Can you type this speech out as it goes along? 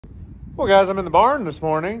Well, guys, I'm in the barn this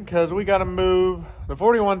morning because we got to move the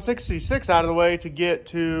 4166 out of the way to get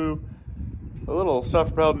to a little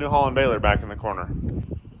self-propelled New Holland Baler back in the corner.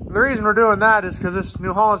 And the reason we're doing that is because this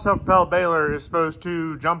New Holland self-propelled Baler is supposed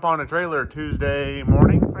to jump on a trailer Tuesday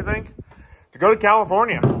morning, I think, to go to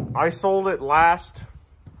California. I sold it last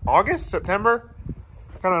August, September.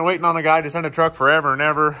 Kind of waiting on a guy to send a truck forever and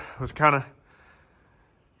ever.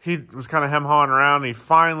 He was kind of hem-hawing around.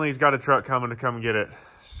 He's got a truck coming to come get it.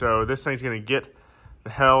 So this thing's going to get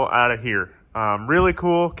the hell out of here. Really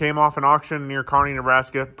cool. Came off an auction near Kearney,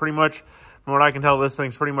 Nebraska. Pretty much, from what I can tell, this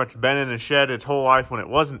thing's pretty much been in a shed its whole life when it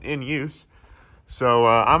wasn't in use. So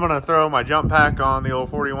I'm going to throw my jump pack on the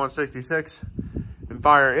old 4166 and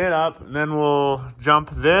fire it up. And then we'll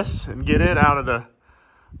jump this and get it out of the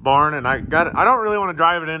barn. And I don't really want to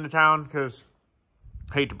drive it into town because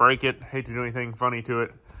I hate to break it. Hate to do anything funny to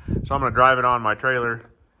it. So I'm going to drive it on my trailer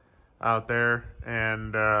out there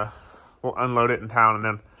and we'll unload it in town, and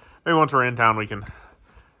then maybe once we're in town we can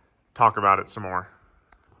talk about it some more.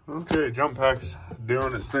 Okay, jump pack's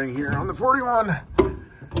doing its thing here on the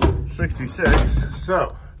 4166.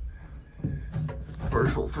 So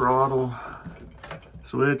partial throttle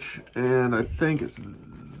switch, and I think it's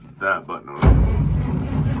that button on it.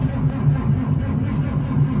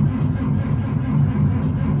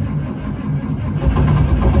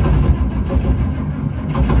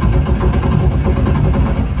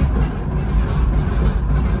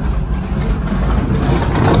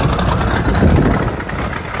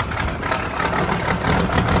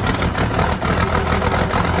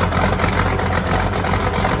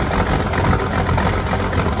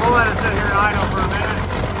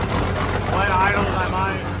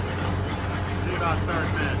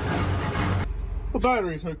 The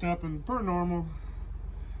battery's hooked up and per normal.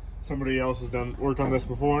 Somebody else has worked on this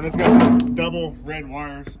before, and it's got double red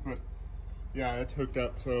wires, but yeah, it's hooked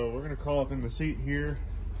up. So we're gonna call up in the seat here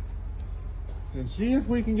and see if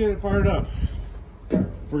we can get it fired up.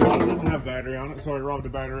 Forgot it didn't have battery on it, so I robbed the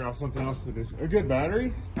battery off something else that is a good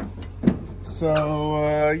battery.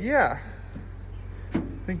 So yeah, I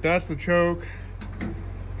think that's the choke,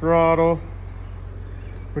 throttle.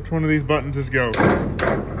 Which one of these buttons is go?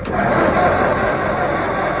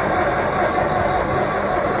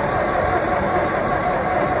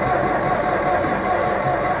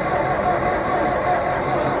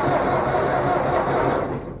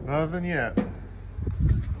 Nothing yet.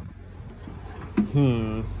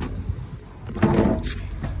 We'll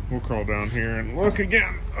crawl down here and look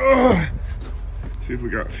again. Ugh. See if we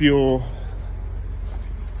got fuel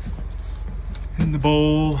in the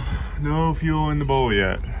bowl. No fuel in the bowl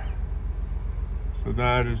yet. So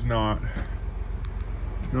that is not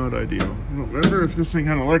ideal. I don't remember if this thing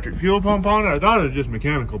had an electric fuel pump on it. I thought it was just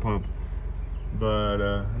mechanical pump.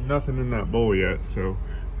 But nothing in that bowl yet, so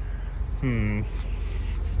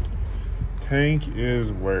tank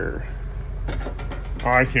is where? Oh,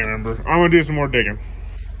 I can't remember. I'm gonna do some more digging.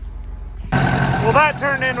 Well, that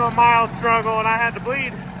turned into a mild struggle, and I had to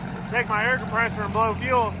take my air compressor and blow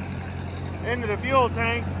fuel into the fuel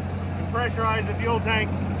tank and pressurize the fuel tank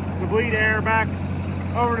to bleed air back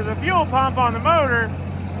over to the fuel pump on the motor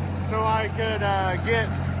so I could get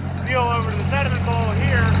fuel over to the sediment bowl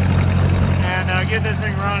here and get this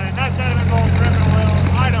thing running. That sediment bowl's dripping oil.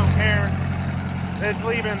 I don't care. It's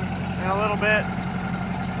leaving in a little bit,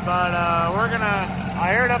 but I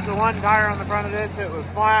aired up the one tire on the front of this. It was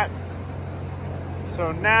flat,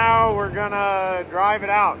 so now we're gonna drive it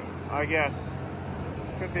out, I guess.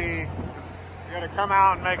 Could be, you gotta come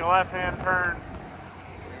out and make a left-hand turn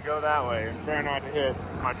and go that way and try not to hit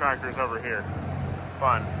my tractors over here.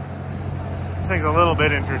 Fun. This thing's a little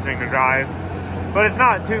bit interesting to drive, but it's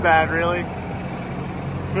not too bad really.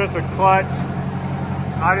 Just a clutch.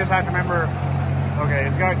 I just have to remember, okay,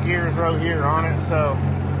 it's got gears right here on it, so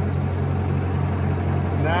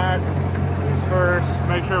that is first.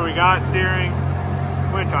 Make sure we got steering,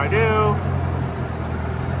 which I do.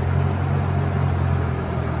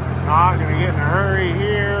 Not gonna get in a hurry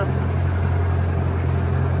here.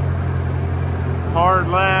 Hard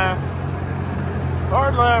left.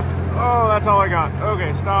 Hard left. Oh, that's all I got.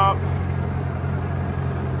 Okay, stop.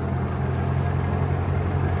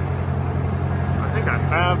 I think I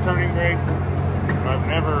have turning brakes. I've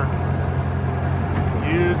never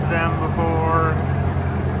used them before.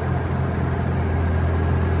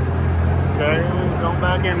 Okay, going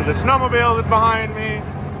back into the snowmobile that's behind me.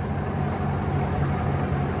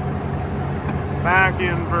 Back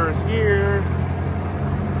in first gear.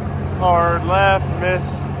 Hard left,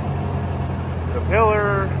 miss the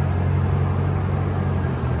pillar.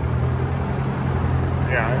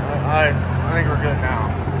 Yeah, I think we're good now.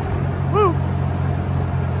 Woo!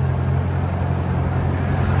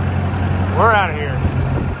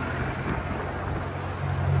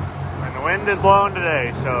 is blowing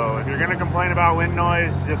today, so if you're gonna complain about wind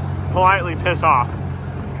noise, just politely piss off,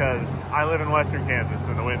 because I live in western Kansas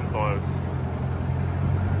and the wind blows.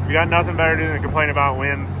 If you got nothing better to do than complain about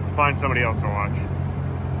wind, find somebody else to watch.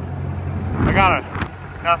 I got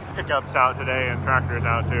enough pickups out today and tractors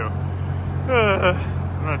out too.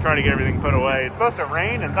 I'm gonna try to get everything put away. It's supposed to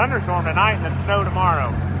rain and thunderstorm tonight and then snow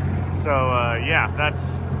tomorrow. So yeah,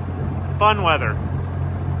 that's fun weather.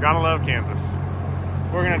 Gotta love Kansas.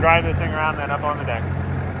 We're gonna drive this thing around then up on the deck.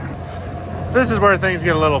 This is where things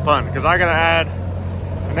get a little fun, because I gotta add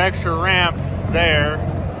an extra ramp there.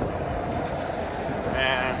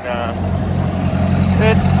 And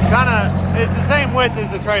it's the same width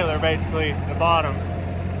as the trailer, basically, the bottom.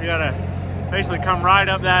 You gotta basically come right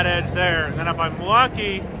up that edge there. And then if I'm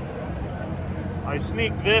lucky, I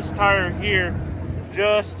sneak this tire here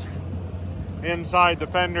just inside the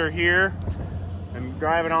fender here and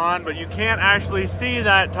drive it on, but you can't actually see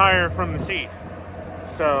that tire from the seat.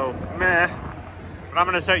 So, meh. But I'm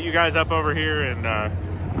gonna set you guys up over here and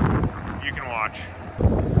you can watch.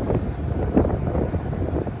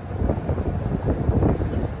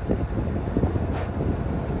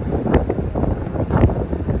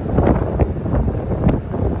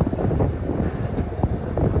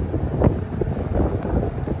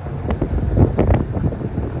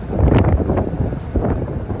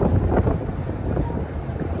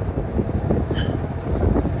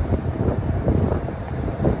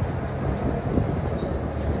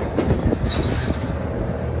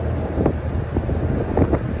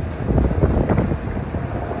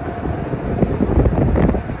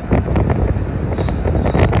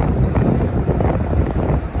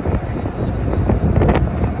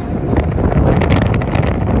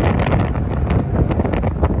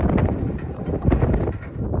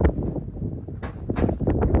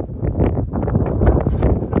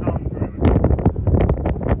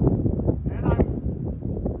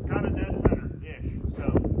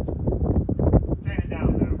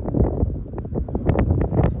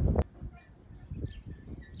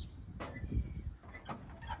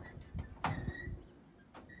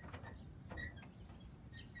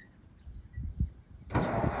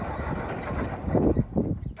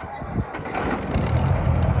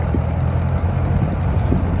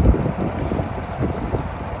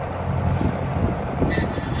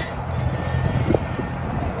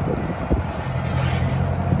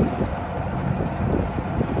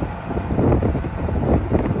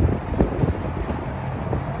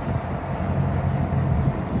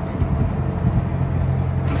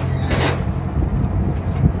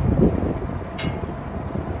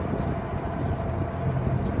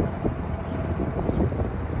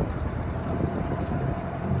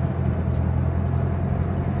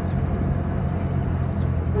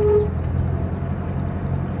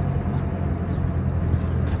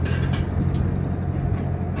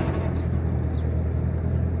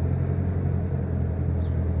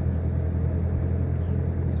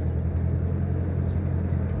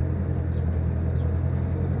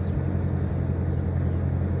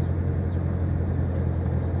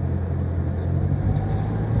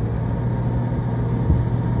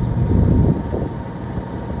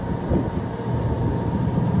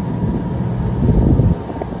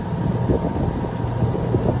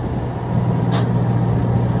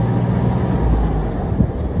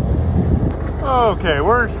 Okay,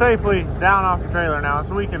 we're safely down off the trailer now,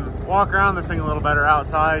 so we can walk around this thing a little better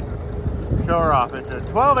outside, show her off. It's a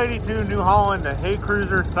 1282 New Holland, a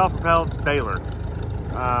Haycruiser self-propelled Baler.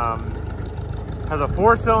 Has a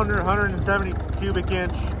 4-cylinder, 170 cubic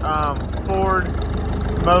inch Ford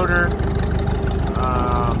motor.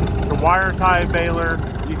 It's a wire tie Baler.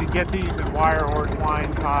 You can get these in wire or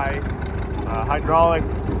twine tie. Hydraulic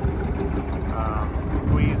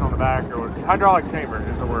squeeze on the back, or hydraulic chamber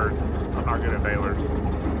is the word. I'm not good at Balers.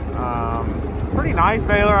 Pretty nice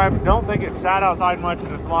Baler. I don't think it sat outside much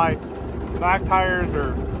in its life. Back tires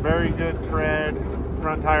are very good tread.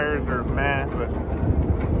 Front tires are meh, but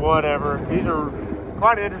whatever. These are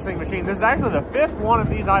quite an interesting machine. This is actually the 5th one of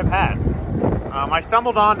these I've had. I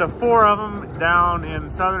stumbled onto 4 of them down in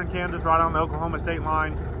southern Kansas, right on the Oklahoma state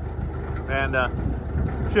line, and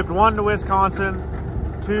shipped 1 to Wisconsin,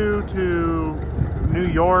 2 to New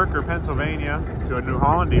York or Pennsylvania to a New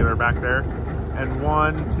Holland dealer back there, and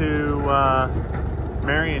 1 to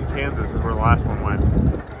Marion, Kansas is where the last one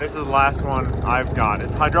went. This is the last one I've got.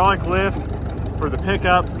 It's hydraulic lift for the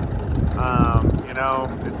pickup. You know,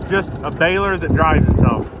 it's just a Baler that drives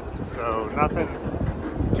itself, so nothing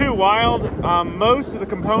too wild. Most of the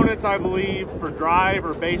components, I believe, for drive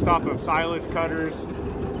are based off of silage cutters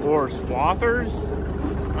or swathers,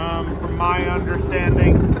 from my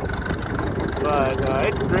understanding. but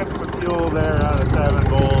it dripped some fuel there out of 7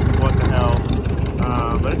 volt. What the hell?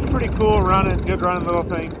 But it's a pretty cool running, good running little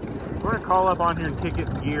thing. We're gonna call up on here and kick it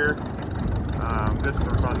in gear, just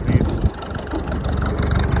for funsies.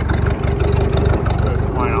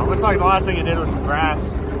 Why not? Looks like the last thing it did was some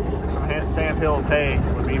grass, some Sand Hills hay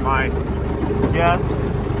would be my guess.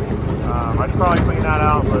 I should probably clean that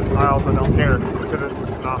out, but I also don't care because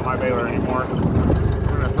it's not my baler anymore.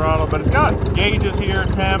 We're gonna throttle, but it's got gauges here,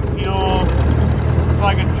 temp, fuel. Looks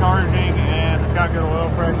like it's charging, and it's got good oil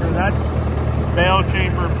pressure. That's bale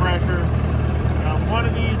chamber pressure. One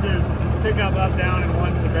of these is pickup up, down, and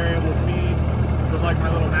one's a variable speed, just like my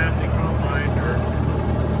little Massey combine or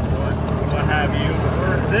what have you.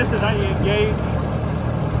 Or this is how you engage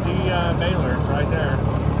the baler right there.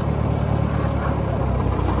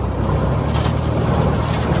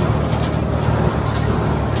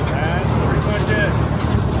 That's pretty much it.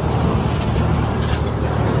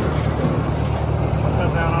 I'll set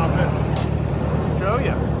down off it, show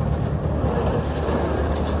you.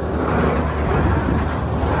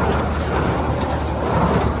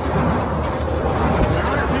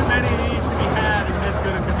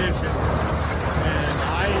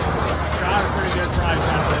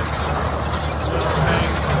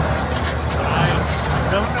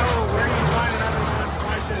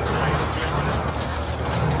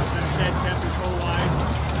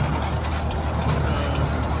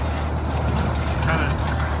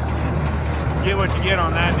 Get what you get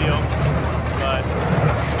on that deal, but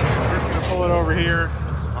we're just gonna pull it over here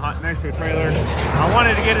next to a trailer. I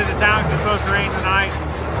wanted to get it to town because it's supposed to rain tonight,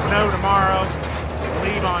 snow tomorrow,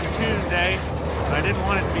 leave on Tuesday, but I didn't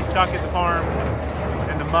want it to be stuck at the farm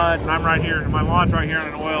in the mud. And I'm right here, my lawn's right here on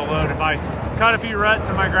an oil load. If I cut a few ruts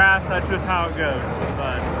in my grass, that's just how it goes.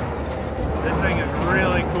 But this thing is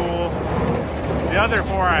really cool. The other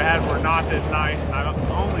 4 I had were not this nice, and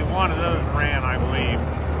only one of those ran, I believe.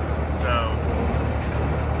 So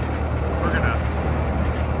we're gonna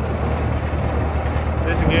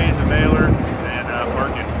disengage the baler and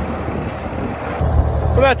park it.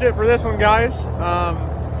 Well, that's it for this one, guys.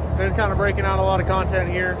 Been kind of breaking out a lot of content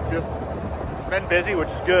here. Just been busy, which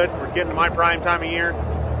is good. We're getting to my prime time of year,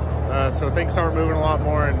 so things start moving a lot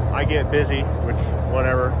more, and I get busy, which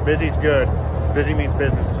whatever. Busy's good. Busy means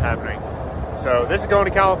business is happening. So this is going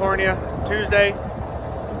to California Tuesday.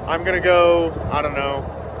 I'm gonna go, I don't know,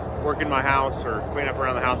 work in my house or clean up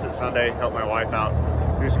around the house at Sunday, help my wife out,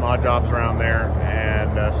 do some odd jobs around there.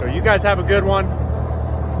 And so you guys have a good one.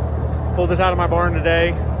 Pulled this out of my barn today.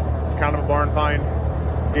 It's kind of a barn find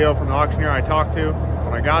deal from the auctioneer I talked to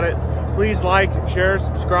when I got it. Please like, share,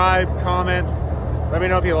 subscribe, comment. Let me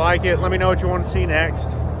know if you like it. Let me know what you want to see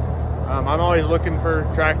next. I'm always looking for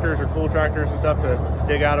tractors or cool tractors and stuff to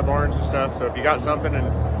dig out of barns and stuff. So if you got something in,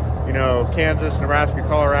 you know, Kansas, Nebraska,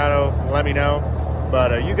 Colorado, let me know.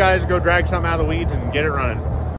 But you guys go drag something out of the weeds and get it running.